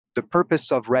The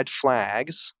purpose of red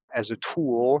flags as a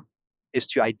tool is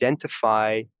to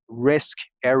identify risk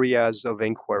areas of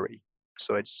inquiry.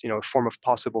 So it's, a form of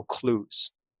possible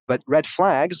clues. But red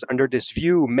flags under this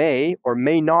view may or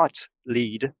may not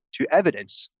lead to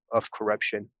evidence of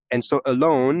corruption. And so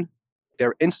alone,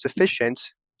 they're insufficient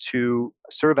to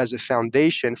serve as a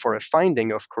foundation for a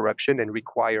finding of corruption and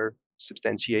require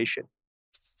substantiation.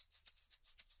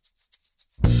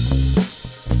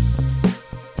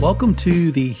 Welcome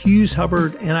to the Hughes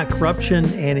Hubbard Anti-Corruption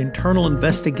and Internal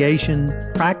Investigation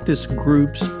Practice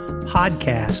Group's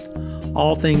podcast,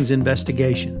 All Things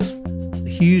Investigations. The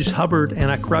Hughes Hubbard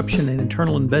Anti-Corruption and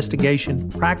Internal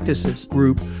Investigation Practices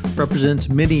Group represents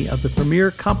many of the premier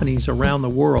companies around the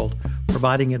world,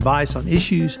 providing advice on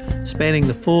issues spanning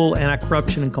the full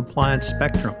anti-corruption and compliance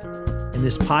spectrum. In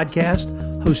this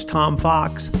podcast, host Tom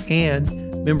Fox and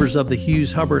members of the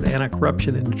Hughes Hubbard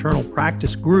Anti-Corruption and Internal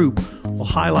Practice Group will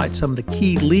highlight some of the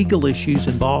key legal issues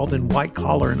involved in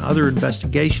white-collar and other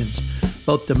investigations,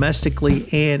 both domestically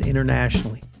and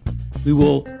internationally. We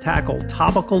will tackle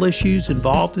topical issues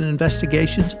involved in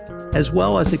investigations, as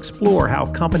well as explore how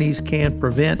companies can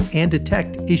prevent and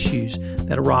detect issues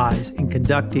that arise in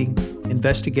conducting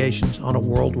investigations on a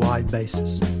worldwide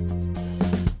basis.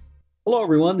 Hello,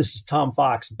 everyone. This is Tom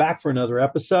Fox back for another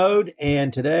episode.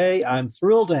 And today I'm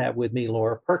thrilled to have with me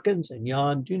Laura Perkins and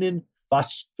Jan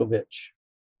Dunin-Wascowicz.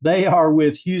 They are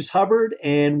with Hughes Hubbard,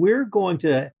 and we're going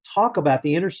to talk about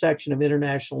the intersection of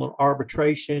international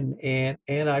arbitration and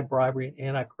anti-bribery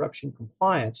and anti-corruption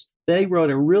compliance. They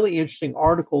wrote a really interesting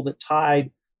article that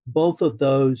tied both of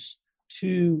those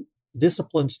two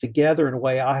disciplines together in a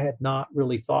way I had not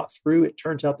really thought through. It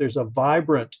turns out there's a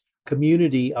vibrant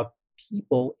community of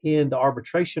people in the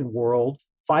arbitration world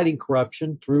fighting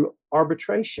corruption through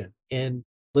arbitration and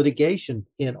litigation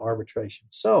in arbitration.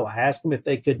 So I asked them if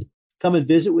they could come and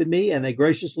visit with me, and they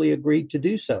graciously agreed to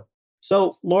do so.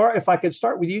 So, Laura, if I could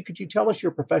start with you, could you tell us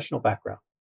your professional background?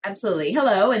 Absolutely.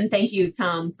 Hello, and thank you,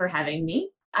 Tom, for having me.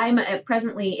 I'm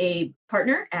presently a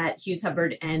partner at Hughes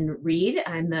Hubbard and Reed.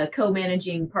 I'm the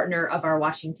co-managing partner of our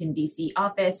Washington, D.C.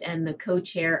 office and the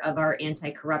co-chair of our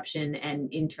anti-corruption and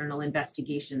internal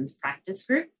investigations practice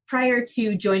group. Prior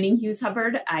to joining Hughes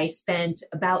Hubbard, I spent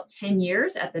about 10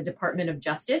 years at the Department of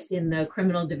Justice in the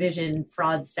Criminal Division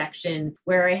Fraud section,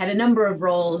 where I had a number of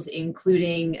roles,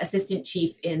 including assistant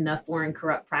chief in the Foreign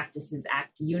Corrupt Practices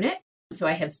Act unit. So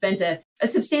I have spent a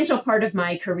substantial part of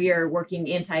my career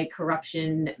working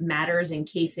anti-corruption matters and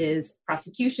cases,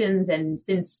 prosecutions, and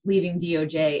since leaving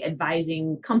DOJ,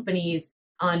 advising companies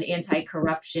on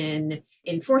anti-corruption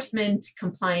enforcement,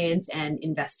 compliance, and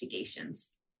investigations.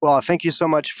 Well, thank you so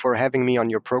much for having me on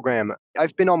your program.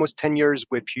 I've been almost 10 years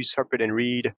with Hughes Hubbard and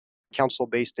Reed, counsel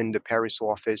based in the Paris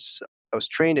office. I was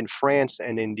trained in France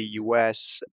and in the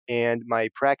US, and my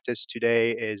practice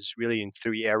today is really in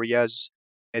three areas: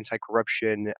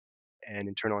 anti-corruption and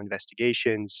internal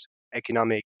investigations,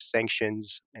 economic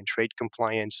sanctions and trade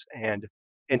compliance, and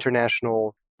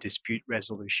international dispute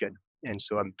resolution. And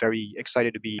so I'm very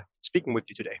excited to be speaking with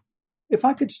you today. If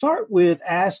I could start with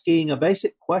asking a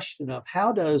basic question of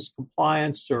how does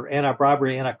compliance or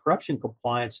anti-bribery, anti-corruption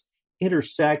compliance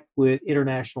intersect with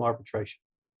international arbitration?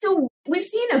 So we've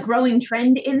seen a growing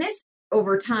trend in this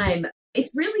over time.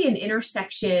 It's really an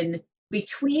intersection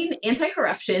between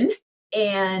anti-corruption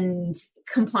and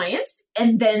compliance,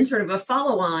 and then sort of a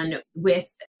follow-on with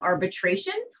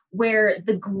arbitration, where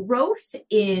the growth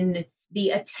in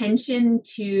the attention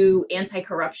to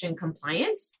anti-corruption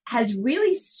compliance has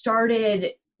really started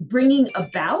bringing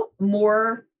about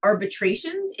more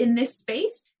arbitrations in this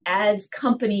space as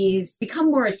companies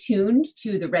become more attuned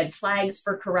to the red flags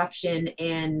for corruption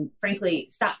and, frankly,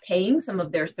 stop paying some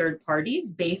of their third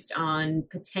parties based on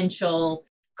potential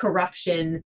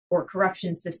corruption or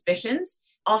corruption suspicions.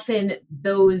 Often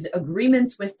those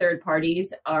agreements with third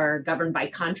parties are governed by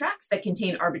contracts that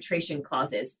contain arbitration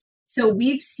clauses. So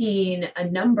we've seen a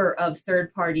number of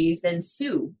third parties then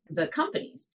sue the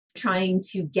companies, trying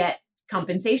to get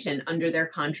compensation under their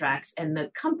contracts. And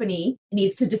the company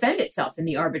needs to defend itself in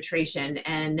the arbitration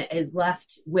and is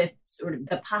left with sort of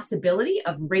the possibility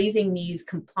of raising these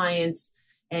compliance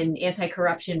and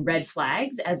anti-corruption red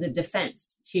flags as a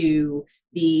defense to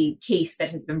the case that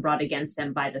has been brought against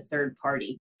them by the third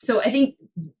party. So I think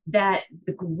that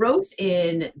the growth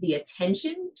in the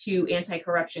attention to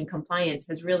anti-corruption compliance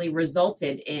has really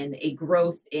resulted in a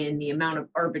growth in the amount of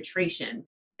arbitration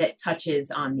that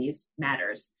touches on these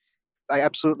matters. I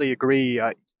absolutely agree.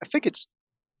 I think it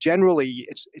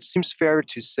seems fair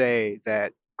to say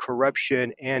that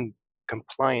corruption and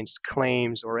compliance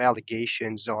claims or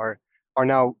allegations are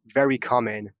now very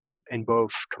common in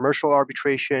both commercial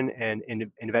arbitration and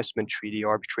in investment treaty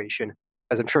arbitration.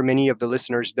 As I'm sure many of the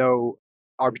listeners know,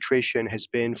 arbitration has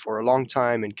been for a long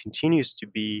time and continues to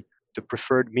be the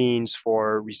preferred means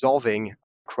for resolving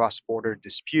cross-border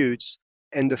disputes.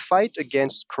 And the fight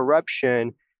against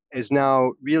corruption is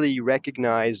now really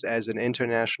recognized as an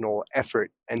international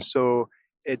effort. And so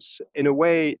it's in a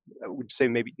way, I would say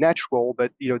maybe natural,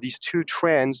 but these two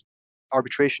trends,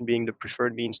 arbitration being the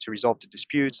preferred means to resolve the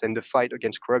disputes and the fight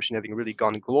against corruption having really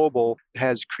gone global,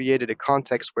 has created a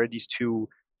context where these two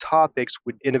topics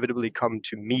would inevitably come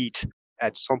to meet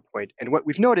at some point. And what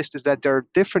we've noticed is that there are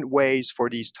different ways for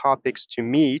these topics to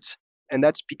meet. And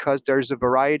that's because there's a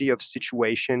variety of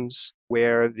situations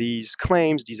where these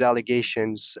claims, these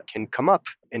allegations can come up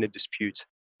in a dispute.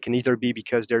 It can either be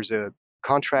because there's a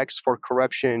contracts for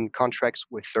corruption, contracts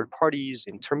with third parties,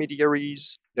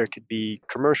 intermediaries. There could be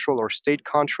commercial or state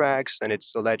contracts, and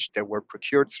it's alleged that were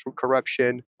procured through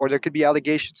corruption. Or there could be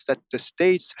allegations that the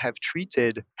states have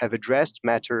addressed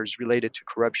matters related to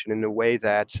corruption in a way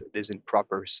that isn't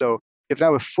proper. So you have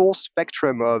now a full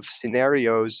spectrum of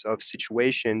scenarios, of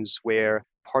situations where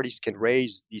parties can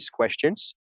raise these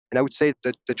questions. And I would say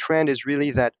that the trend is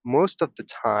really that most of the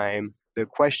time, the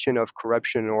question of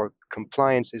corruption or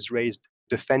compliance is raised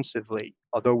defensively,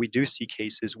 although we do see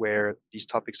cases where these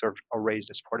topics are raised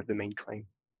as part of the main claim.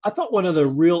 I thought one of the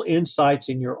real insights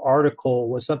in your article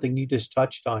was something you just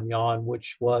touched on, Jan,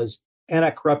 which was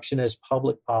anti-corruption as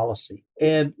public policy.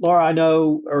 And Laura, I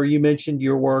know, or you mentioned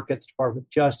your work at the Department of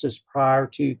Justice prior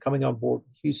to coming on board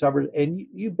with Hughes Hubbard, and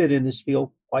you've been in this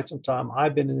field quite some time.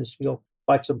 I've been in this field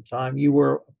quite some time. You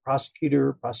were a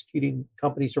prosecutor prosecuting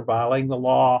companies for violating the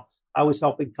law. I was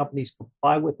helping companies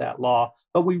comply with that law,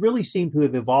 but we really seem to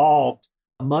have evolved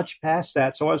much past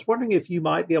that. So I was wondering if you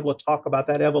might be able to talk about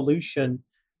that evolution,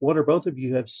 one or both of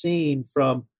you have seen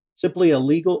from simply a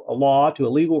law to a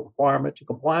legal requirement to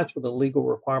compliance with a legal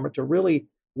requirement to really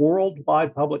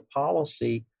worldwide public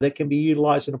policy that can be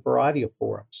utilized in a variety of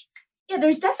forums. Yeah,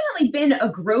 there's definitely been a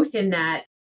growth in that.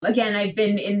 Again, I've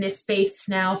been in this space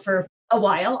now for a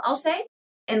while, I'll say.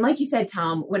 And like you said,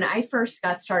 Tom, when I first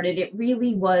got started, it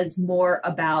really was more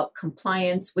about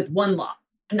compliance with one law,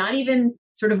 not even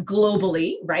sort of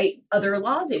globally, right? Other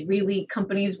laws,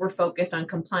 companies were focused on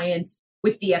compliance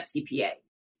with the FCPA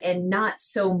and not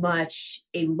so much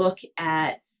a look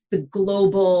at the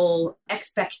global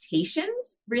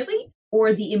expectations, really,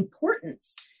 or the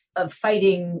importance of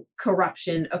fighting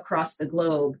corruption across the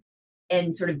globe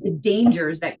and sort of the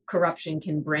dangers that corruption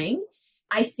can bring.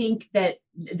 I think that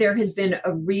there has been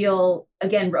a real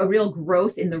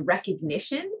growth in the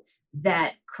recognition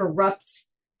that corrupt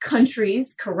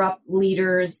countries, corrupt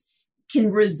leaders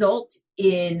can result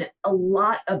in a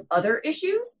lot of other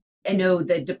issues. I know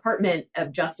the Department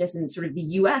of Justice and sort of the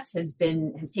US has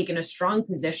taken a strong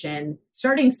position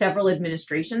starting several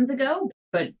administrations ago,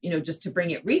 but just to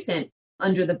bring it recent,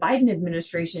 under the Biden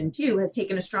administration too, has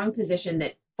taken a strong position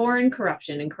that foreign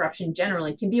corruption and corruption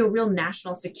generally can be a real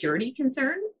national security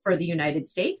concern for the United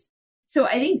States. So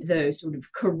I think the sort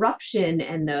of corruption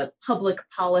and the public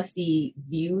policy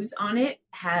views on it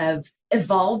have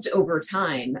evolved over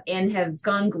time and have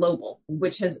gone global,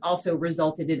 which has also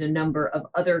resulted in a number of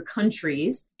other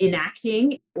countries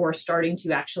enacting or starting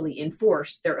to actually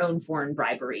enforce their own foreign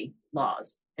bribery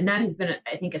laws. And that has been,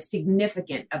 I think, a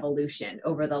significant evolution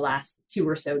over the last 2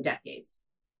 or so decades.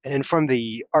 And from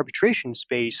the arbitration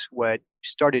space, what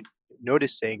started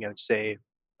noticing, I would say,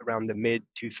 around the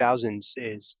mid-2000s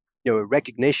is a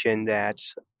recognition that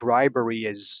bribery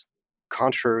is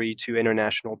contrary to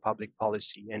international public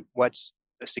policy. And what's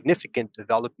a significant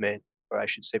development, or I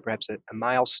should say perhaps a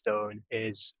milestone,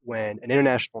 is when an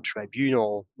international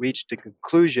tribunal reached the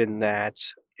conclusion that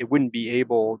it wouldn't be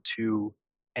able to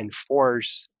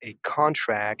enforce a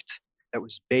contract that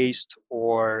was based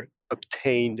or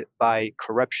obtained by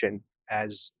corruption,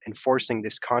 as enforcing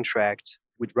this contract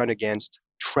would run against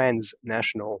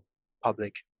transnational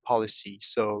public policy.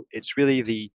 So it's really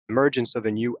the emergence of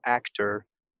a new actor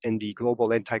in the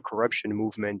global anti-corruption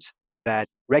movement that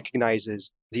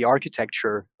recognizes the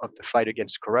architecture of the fight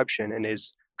against corruption and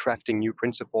is crafting new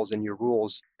principles and new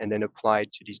rules and then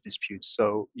applied to these disputes.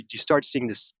 So you start seeing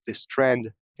this trend,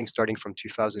 I think, starting from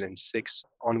 2006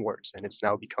 onwards, and it's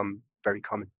now become very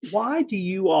common. Why do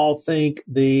you all think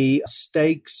the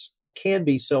stakes can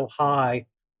be so high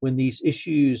when these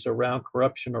issues around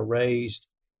corruption are raised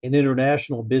in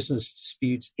international business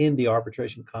disputes in the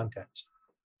arbitration context?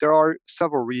 There are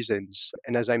several reasons.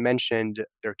 And as I mentioned,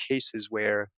 there are cases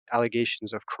where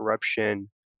allegations of corruption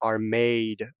are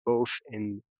made both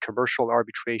in commercial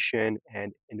arbitration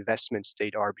and investment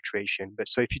state arbitration. But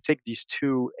so if you take these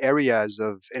two areas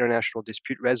of international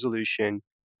dispute resolution,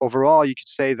 overall, you could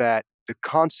say that the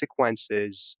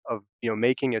consequences of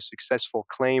making a successful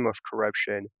claim of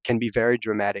corruption can be very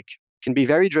dramatic. Can be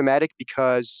very dramatic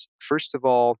because, first of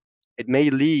all, it may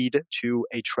lead to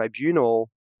a tribunal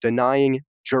denying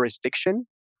jurisdiction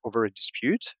over a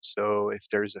dispute. So if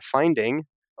there is a finding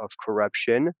of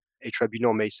corruption, a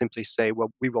tribunal may simply say,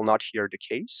 well, we will not hear the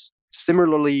case.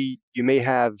 Similarly, you may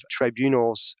have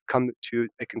tribunals come to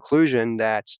a conclusion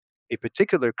that a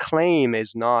particular claim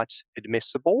is not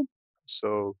admissible.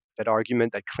 So that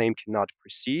argument, that claim cannot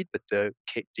proceed, but the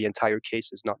entire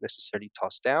case is not necessarily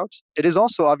tossed out. It is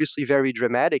also obviously very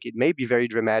dramatic. It may be very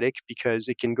dramatic because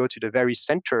it can go to the very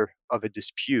center of a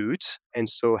dispute and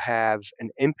so have an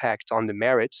impact on the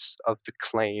merits of the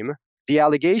claim. The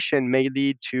allegation may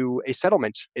lead to a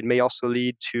settlement. It may also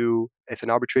lead to, if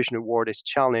an arbitration award is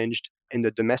challenged in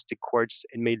the domestic courts,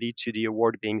 it may lead to the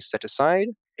award being set aside.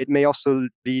 It may also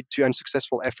lead to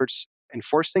unsuccessful efforts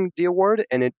enforcing the award,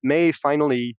 and it may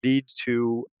finally lead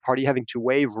to party having to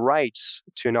waive rights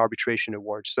to an arbitration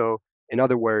award. So, in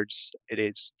other words, it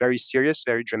is very serious,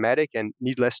 very dramatic, and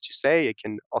needless to say, it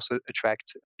can also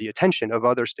attract the attention of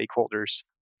other stakeholders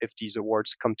if these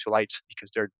awards come to light because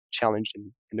they're challenged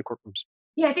in the courtrooms.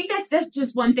 Yeah, I think that's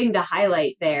just one thing to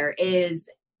highlight there is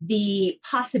the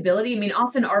possibility. I mean,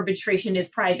 often arbitration is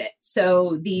private.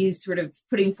 So these sort of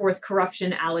putting forth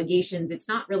corruption allegations, it's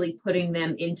not really putting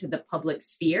them into the public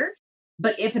sphere.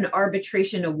 But if an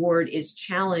arbitration award is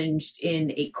challenged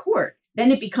in a court,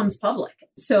 then it becomes public.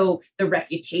 So the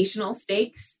reputational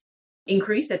stakes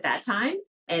increase at that time.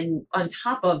 And on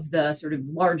top of the sort of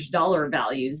large dollar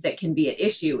values that can be at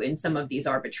issue in some of these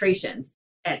arbitrations,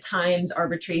 at times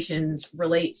arbitrations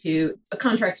relate to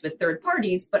contracts with third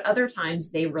parties, but other times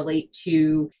they relate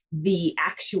to the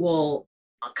actual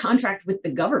contract with the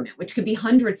government, which could be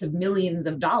hundreds of millions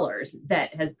of dollars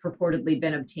that has purportedly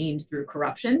been obtained through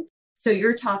corruption. So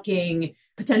you're talking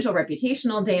potential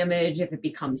reputational damage if it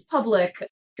becomes public.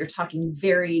 You're talking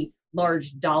very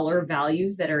large dollar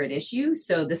values that are at issue.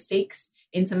 So the stakes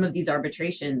in some of these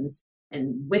arbitrations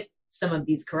and with some of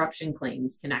these corruption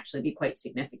claims can actually be quite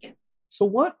significant. So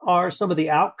what are some of the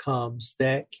outcomes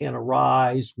that can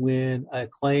arise when a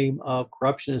claim of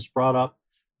corruption is brought up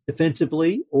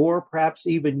defensively or perhaps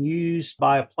even used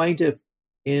by a plaintiff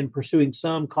in pursuing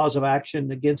some cause of action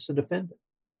against a defendant?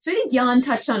 So I think Jan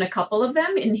touched on a couple of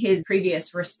them in his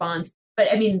previous response.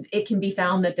 But I mean, it can be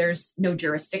found that there's no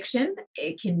jurisdiction.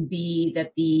 It can be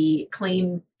that the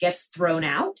claim gets thrown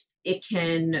out. It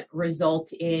can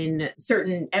result in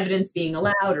certain evidence being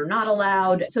allowed or not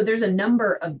allowed. So there's a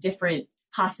number of different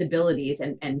possibilities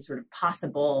and sort of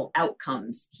possible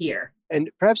outcomes here. And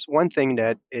perhaps one thing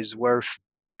that is worth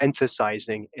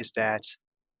emphasizing is that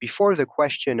before the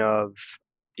question of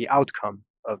the outcome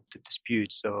of the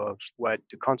dispute, so of what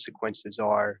the consequences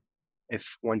are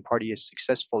if one party is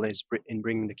successful in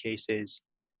bringing the case, is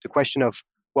the question of,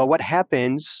 well, what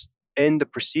happens in the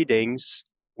proceedings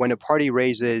when a party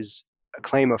raises a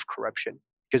claim of corruption?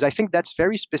 Because I think that's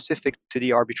very specific to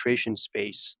the arbitration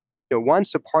space.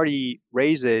 Once a party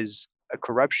raises a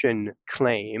corruption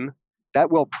claim,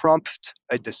 that will prompt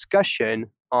a discussion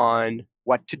on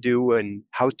what to do and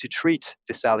how to treat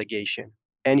this allegation.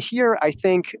 And here, I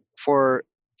think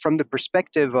from the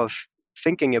perspective of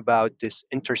thinking about this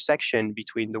intersection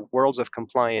between the worlds of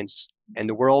compliance and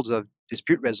the worlds of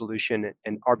dispute resolution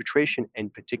and arbitration in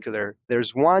particular,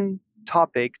 there's one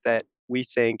topic that we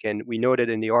think, and we noted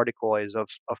in the article, is of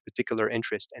particular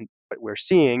interest. And what we're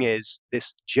seeing is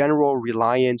this general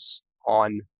reliance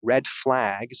on red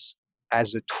flags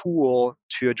as a tool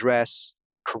to address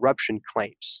corruption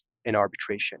claims in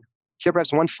arbitration. Here,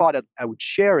 perhaps one thought that I would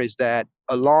share is that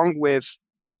along with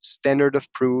standard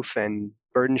of proof and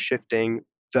burden shifting,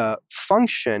 the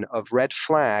function of red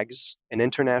flags in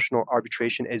international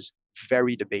arbitration is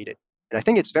very debated. And I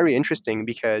think it's very interesting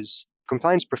because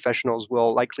compliance professionals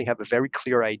will likely have a very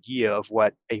clear idea of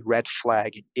what a red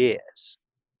flag is.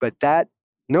 But that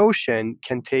notion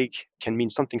can mean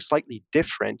something slightly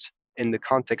different in the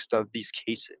context of these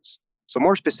cases. So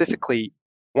more specifically,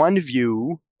 one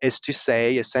view is to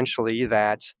say essentially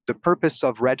that the purpose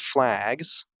of red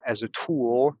flags as a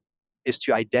tool is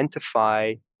to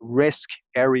identify risk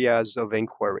areas of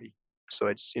inquiry. So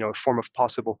it's a form of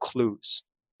possible clues.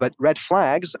 But red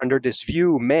flags under this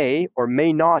view may or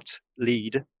may not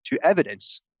lead to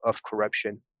evidence of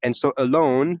corruption. And so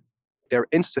alone, they're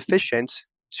insufficient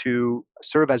to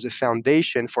serve as a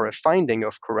foundation for a finding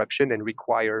of corruption and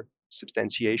require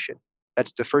substantiation.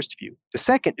 That's the first view. The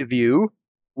second view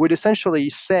would essentially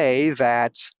say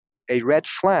that a red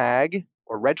flag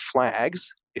or red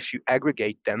flags, if you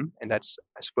aggregate them, and that's,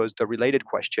 I suppose, the related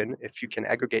question, if you can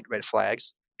aggregate red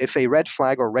flags, if a red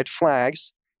flag or red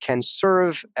flags can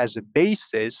serve as a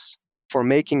basis for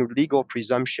making legal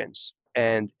presumptions.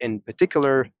 And in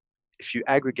particular, if you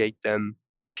aggregate them,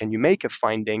 can you make a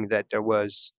finding that there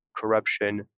was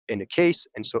corruption in a case?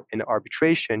 And so in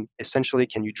arbitration, essentially,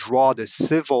 can you draw the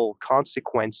civil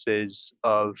consequences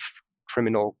of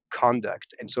criminal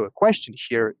conduct? And so a question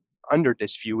here under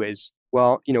this view is,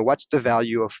 well, what's the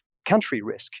value of country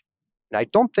risk? And I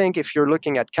don't think if you're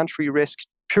looking at country risk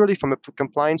purely from a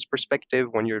compliance perspective,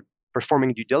 when you're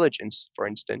performing due diligence, for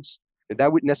instance,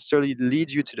 that would necessarily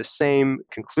lead you to the same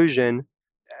conclusion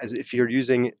as if you're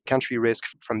using country risk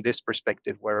from this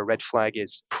perspective, where a red flag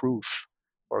is proof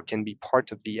or can be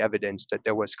part of the evidence that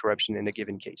there was corruption in a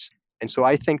given case. And so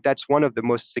I think that's one of the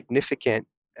most significant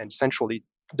and centrally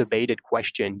debated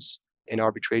questions in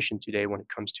arbitration today when it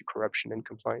comes to corruption and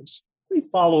compliance. Let me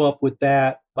follow up with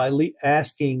that by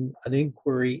asking an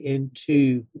inquiry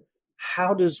into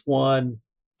how does one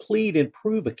plead and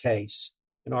prove a case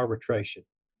in arbitration.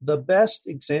 The best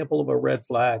example of a red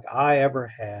flag I ever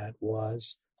had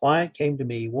was a client came to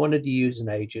me, wanted to use an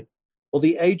agent. Well,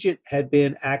 the agent had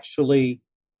been actually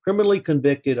criminally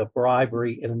convicted of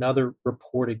bribery in another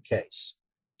reported case.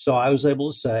 So I was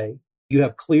able to say, you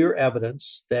have clear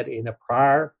evidence that in a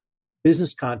prior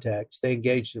business context, they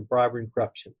engaged in bribery and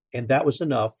corruption. And that was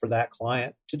enough for that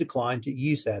client to decline to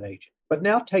use that agent. But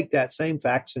now take that same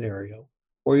fact scenario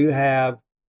where you have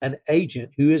an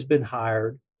agent who has been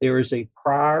hired. There is a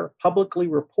prior publicly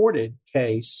reported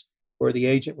case where the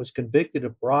agent was convicted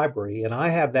of bribery, and I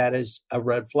have that as a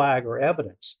red flag or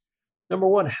evidence. Number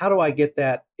one, how do I get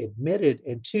that admitted?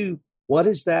 And two, what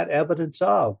is that evidence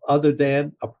of other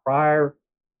than a prior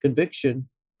conviction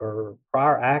or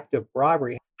prior act of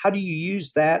bribery? How do you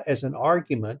use that as an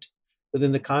argument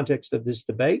within the context of this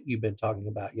debate you've been talking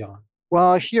about, Jan?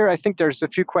 Well, here I think there's a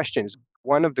few questions.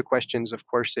 One of the questions, of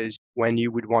course, is when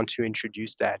you would want to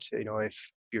introduce that.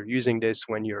 If you're using this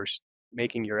when you're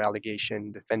making your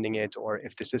allegation, defending it, or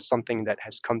if this is something that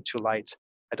has come to light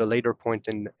at a later point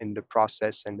in the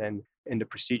process and then in the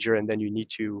procedure, and then you need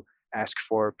to ask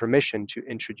for permission to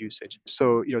introduce it.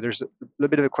 So, there's a little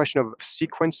bit of a question of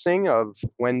sequencing of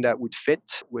when that would fit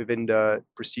within the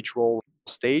procedural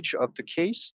stage of the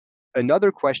case.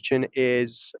 Another question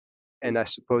is, and I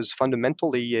suppose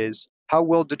fundamentally, is how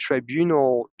will the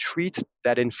tribunal treat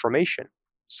that information?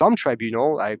 Some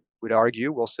tribunal, I would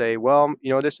argue, will say, well,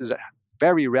 this is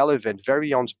very relevant,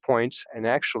 very on point, and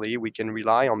actually we can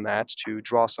rely on that to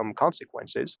draw some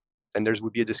consequences. And there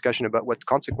would be a discussion about what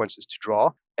consequences to draw.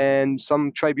 And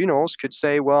some tribunals could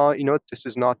say, well, this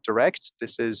is not direct,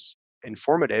 this is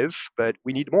informative, but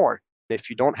we need more. If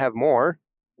you don't have more,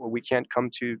 well, we can't come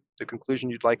to the conclusion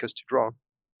you'd like us to draw.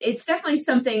 It's definitely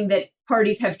something that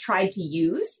parties have tried to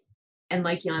use. And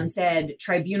like Jan said,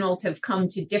 tribunals have come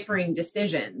to differing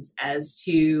decisions as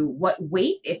to what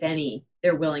weight, if any,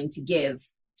 they're willing to give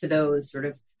to those sort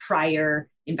of prior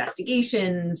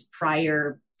investigations,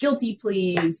 prior guilty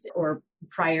pleas, or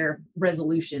prior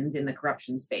resolutions in the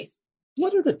corruption space.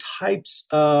 What are the types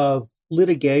of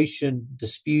litigation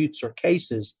disputes or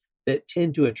cases that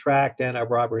tend to attract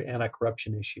anti-bribery,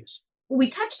 anti-corruption issues? We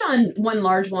touched on one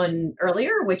large one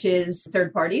earlier, which is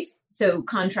third parties. So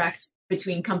contracts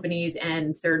between companies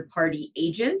and third-party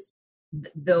agents.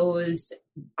 That's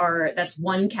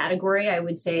one category, I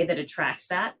would say, that attracts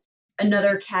that.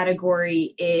 Another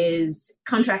category is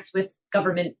contracts with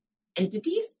government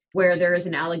entities where there is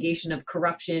an allegation of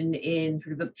corruption in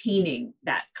sort of obtaining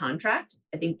that contract.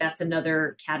 I think that's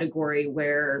another category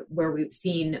where we've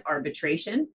seen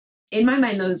arbitration. In my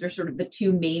mind, those are sort of the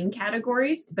two main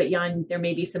categories, but Jan, there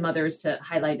may be some others to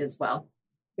highlight as well.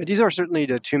 These are certainly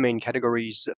the two main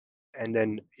categories. And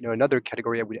then, another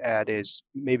category I would add is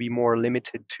maybe more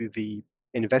limited to the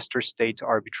investor-state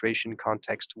arbitration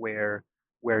context where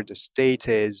the state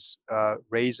is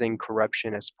raising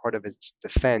corruption as part of its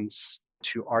defense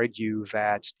to argue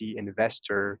that the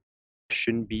investor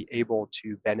shouldn't be able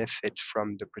to benefit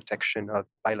from the protection of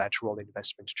bilateral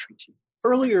investment treaty.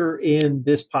 Earlier in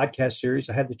this podcast series,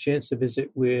 I had the chance to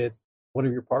visit with one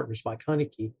of your partners, Mike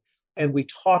Huneke, and we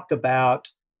talked about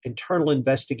internal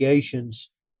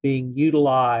investigations being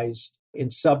utilized in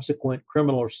subsequent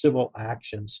criminal or civil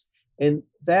actions. And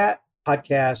that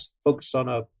podcast focused on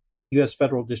a U.S.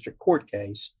 federal district court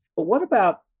case. But what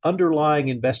about underlying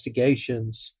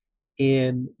investigations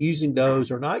in using those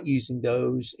or not using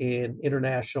those in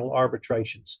international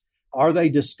arbitrations? Are they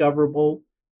discoverable?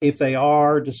 If they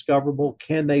are discoverable,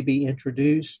 can they be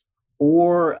introduced?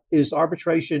 Or is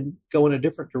arbitration going a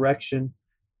different direction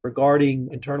regarding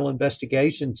internal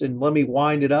investigations? And let me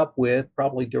wind it up with,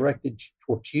 probably directed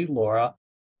towards you, Laura,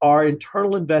 are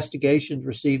internal investigations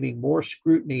receiving more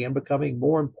scrutiny and becoming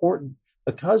more important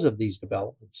because of these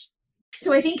developments?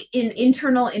 So I think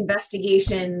internal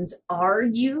investigations are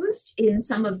used in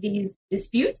some of these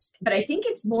disputes, but I think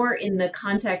it's more in the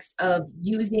context of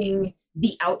using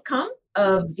the outcome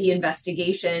of the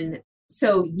investigation.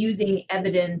 So using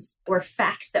evidence or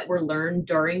facts that were learned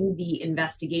during the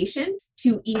investigation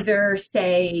to either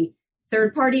say,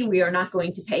 third party, we are not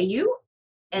going to pay you.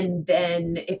 And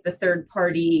then if the third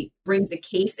party brings a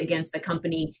case against the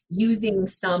company using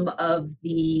some of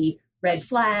the red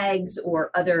flags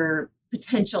or other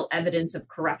potential evidence of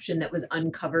corruption that was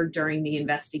uncovered during the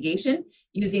investigation,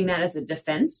 using that as a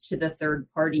defense to the third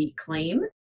party claim.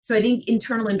 So I think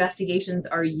internal investigations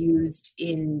are used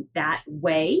in that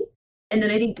way. And then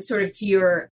I think sort of to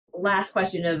your last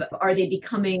question of are they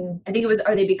becoming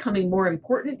more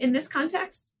important in this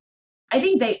context? I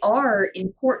think they are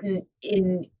important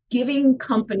in giving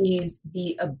companies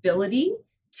the ability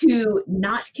to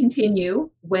not continue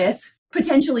with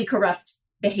potentially corrupt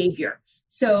behavior.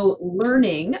 So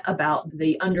learning about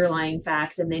the underlying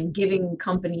facts and then giving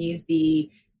companies the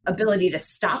ability to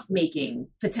stop making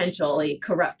potentially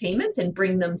corrupt payments and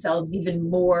bring themselves even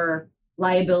more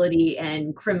liability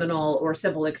and criminal or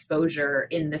civil exposure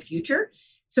in the future.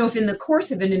 So if in the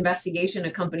course of an investigation,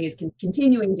 a company is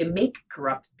continuing to make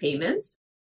corrupt payments,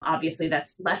 obviously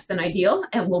that's less than ideal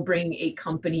and will bring a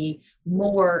company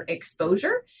more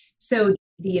exposure. So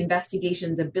the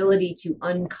investigation's ability to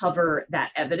uncover that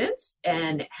evidence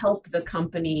and help the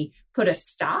company put a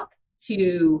stop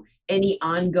to any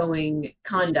ongoing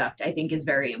conduct, I think is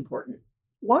very important.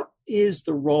 What is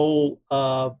the role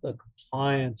of the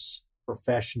compliance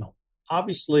professional?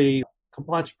 Obviously,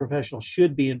 compliance professionals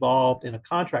should be involved in a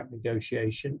contract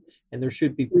negotiation, and there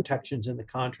should be protections in the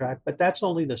contract, but that's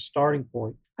only the starting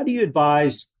point. How do you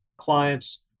advise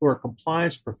clients who are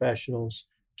compliance professionals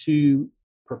to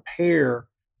prepare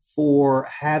for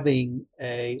having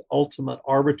a ultimate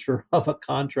arbiter of a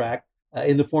contract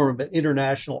in the form of an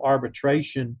international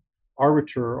arbitration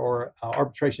arbiter or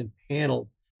arbitration panel?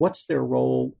 What's their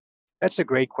role? That's a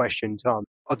great question, Tom.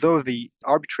 Although the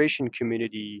arbitration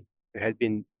community had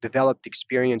been developed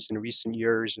experience in recent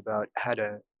years about how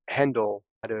to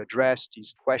address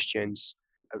these questions,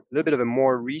 a little bit of a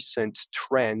more recent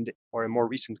trend or a more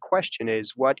recent question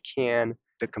is what can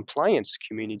the compliance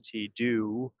community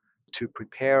do to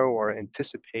prepare or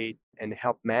anticipate and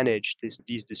help manage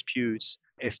these disputes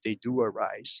if they do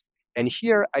arise? And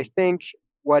here, I think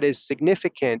what is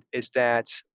significant is that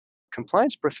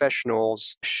compliance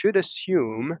professionals should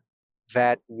assume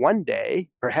that one day,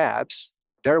 perhaps,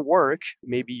 their work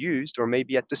may be used or may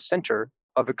be at the center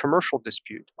of a commercial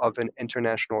dispute, of an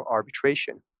international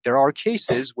arbitration. There are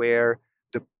cases where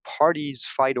the parties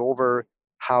fight over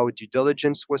how due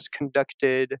diligence was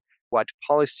conducted, what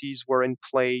policies were in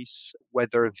place,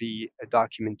 whether the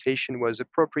documentation was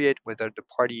appropriate, whether the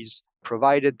parties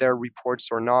provided their reports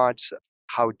or not,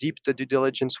 how deep the due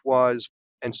diligence was,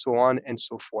 and so on and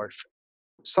so forth.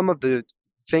 Some of the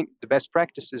best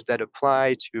practices that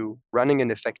apply to running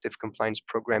an effective compliance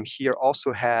program here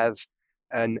also have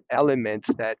an element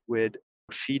that would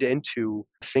feed into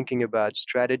thinking about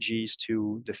strategies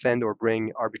to defend or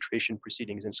bring arbitration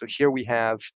proceedings. And so here we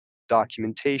have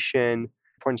documentation,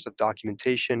 importance of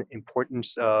documentation,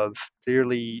 importance of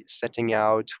clearly setting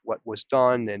out what was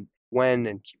done and when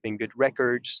and keeping good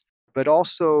records, but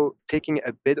also taking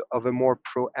a bit of a more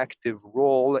proactive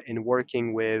role in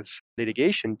working with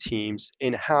litigation teams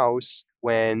in-house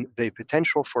when the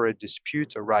potential for a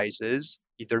dispute arises,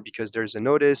 either because there's a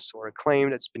notice or a claim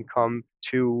that's been come,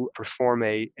 to perform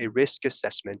a risk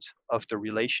assessment of the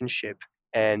relationship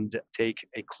and take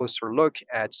a closer look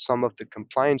at some of the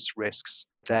compliance risks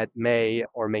that may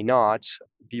or may not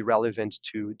be relevant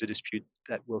to the dispute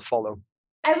that will follow.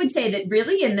 I would say that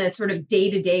really in the sort of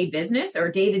day-to-day business or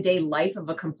day-to-day life of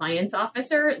a compliance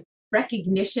officer,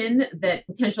 recognition that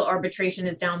potential arbitration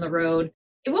is down the road,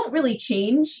 it won't really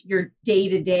change your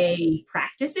day-to-day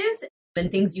practices and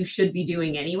things you should be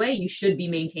doing anyway. You should be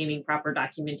maintaining proper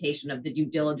documentation of the due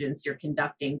diligence you're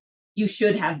conducting. You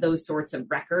should have those sorts of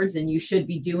records and you should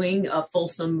be doing a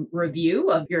fulsome review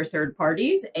of your third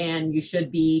parties and you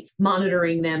should be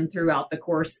monitoring them throughout the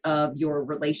course of your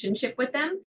relationship with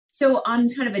them. So on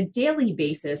kind of a daily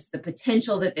basis, the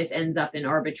potential that this ends up in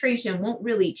arbitration won't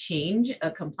really change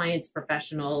a compliance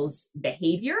professional's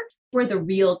behavior. Where the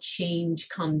real change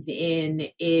comes in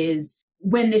is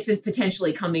when this is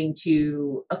potentially coming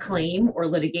to a claim or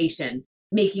litigation,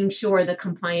 making sure the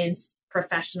compliance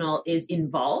professional is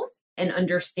involved and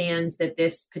understands that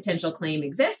this potential claim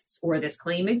exists or this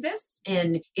claim exists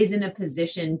and is in a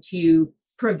position to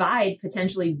provide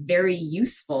potentially very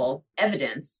useful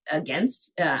evidence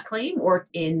against a claim or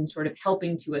in sort of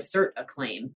helping to assert a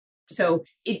claim. So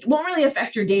it won't really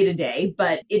affect your day to day,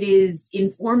 but it is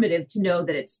informative to know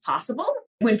that it's possible.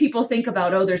 When people think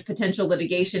about, oh, there's potential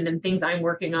litigation and things I'm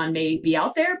working on may be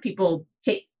out there, people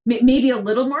take maybe a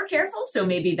little more careful. So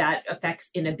maybe that affects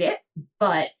in a bit.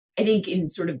 But I think in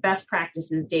sort of best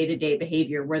practices, day-to-day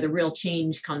behavior, where the real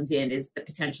change comes in is the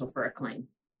potential for a claim.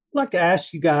 I'd like to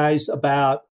ask you guys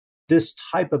about this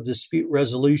type of dispute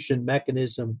resolution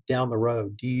mechanism down the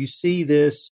road. Do you see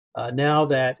this now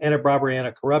that anti-bribery,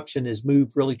 anti-corruption has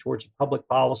moved really towards a public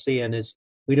policy, and as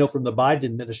we know from the Biden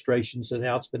administration's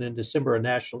announcement in December, a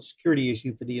national security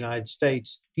issue for the United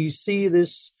States, do you see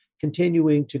this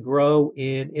continuing to grow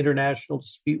in international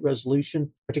dispute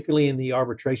resolution, particularly in the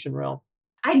arbitration realm?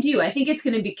 I do. I think it's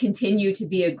going to continue to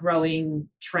be a growing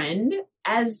trend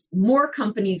as more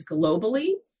companies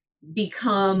globally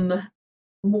become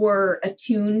more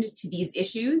attuned to these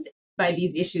issues. By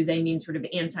these issues, I mean sort of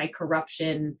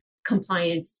anti-corruption,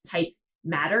 compliance type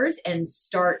matters, and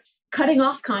start cutting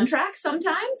off contracts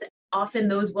sometimes. Often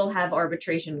those will have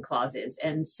arbitration clauses.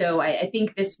 And so I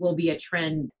think this will be a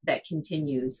trend that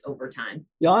continues over time.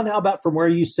 Jan, how about from where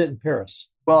you sit in Paris?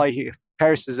 Well,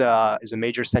 Paris is a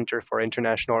major center for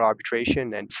international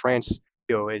arbitration, and France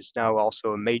is now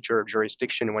also a major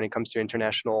jurisdiction when it comes to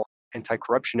international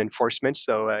anti-corruption enforcement.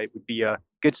 So it would be a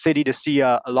good city to see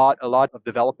a lot of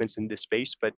developments in this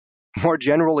space. But more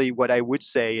generally, what I would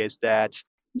say is that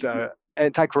the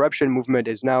anti-corruption movement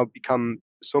has now become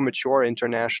so mature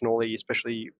internationally,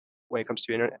 especially when it comes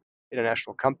to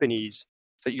international companies,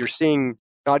 that you're seeing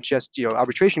not just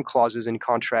arbitration clauses in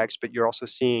contracts, but you're also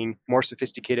seeing more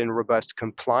sophisticated and robust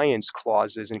compliance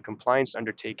clauses and compliance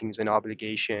undertakings and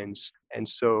obligations. And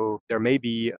so there may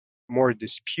be more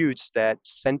disputes that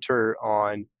center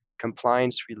on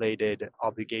compliance-related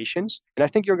obligations. And I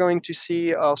think you're going to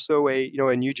see also a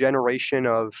new generation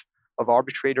of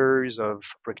arbitrators, of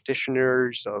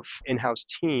practitioners, of in-house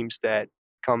teams that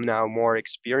come now more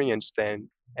experienced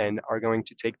and are going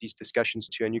to take these discussions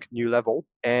to a new level.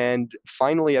 And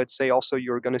finally, I'd say also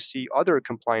you're going to see other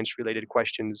compliance-related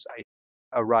questions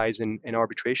arise in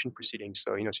arbitration proceedings.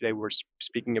 So, today we're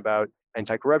speaking about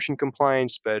anti-corruption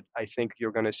compliance, but I think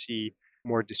you're going to see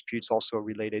more disputes also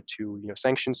related to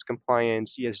sanctions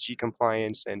compliance, ESG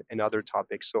compliance, and other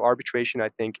topics. So arbitration, I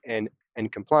think, and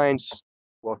compliance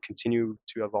will continue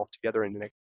to evolve together in the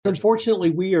next.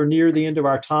 Unfortunately, we are near the end of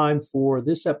our time for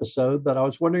this episode, but I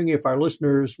was wondering if our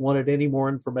listeners wanted any more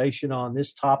information on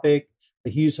this topic, the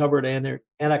Hughes-Hubbard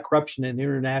anti-corruption and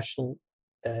international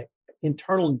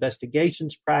internal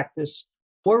investigations practice,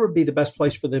 where would be the best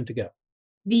place for them to go?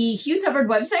 The Hughes-Hubbard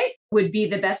website would be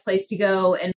the best place to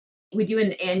go. And we do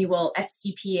an annual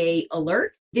FCPA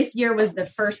alert. This year was the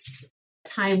first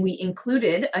time we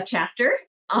included a chapter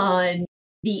on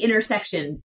the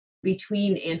intersection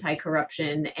between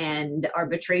anti-corruption and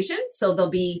arbitration. So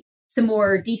there'll be some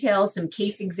more details, some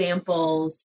case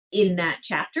examples in that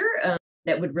chapter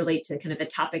that would relate to kind of the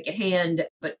topic at hand,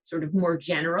 but sort of more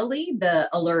generally, the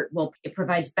alert it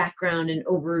provides background and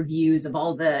overviews of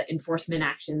all the enforcement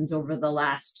actions over the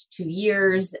last 2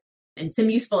 years and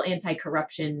some useful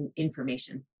anti-corruption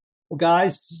information. Well,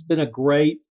 guys, this has been a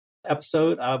great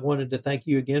episode. I wanted to thank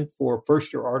you again for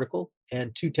first your article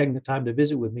and two, taking the time to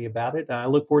visit with me about it. And I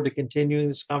look forward to continuing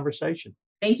this conversation.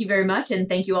 Thank you very much. And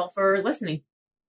thank you all for listening.